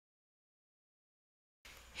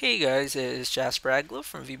Hey guys, it's Jasper Aglow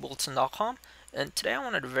from vbulletin.com, and today I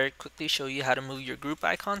wanted to very quickly show you how to move your group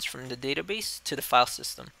icons from the database to the file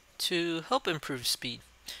system to help improve speed.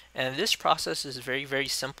 And this process is very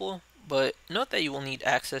simple, but note that you will need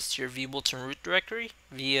access to your vbulletin root directory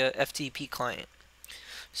via FTP client.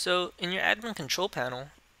 So in your admin control panel,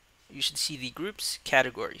 you should see the groups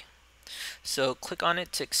category. So click on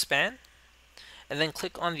it to expand, and then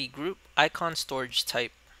click on the group icon storage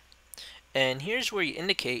type. And here's where you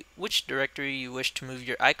indicate which directory you wish to move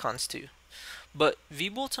your icons to. But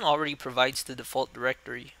vBulletin already provides the default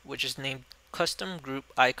directory, which is named Custom Group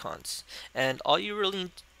Icons. And all you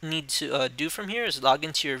really need to do from here is log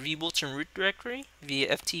into your vBulletin root directory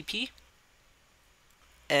via FTP,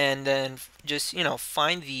 and then just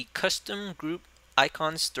find the Custom Group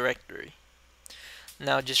Icons directory.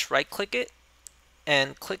 Now just right click it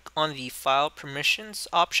and click on the File Permissions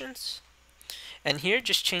options. And here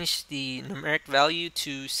just change the numeric value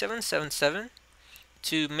to 777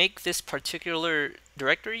 to make this particular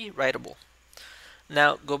directory writable.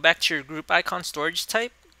 Now go back to your group icon storage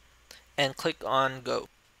type and click on Go.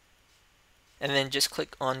 And then just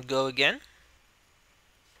click on Go again.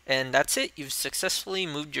 And that's it. You've successfully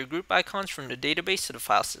moved your group icons from the database to the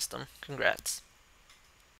file system. Congrats.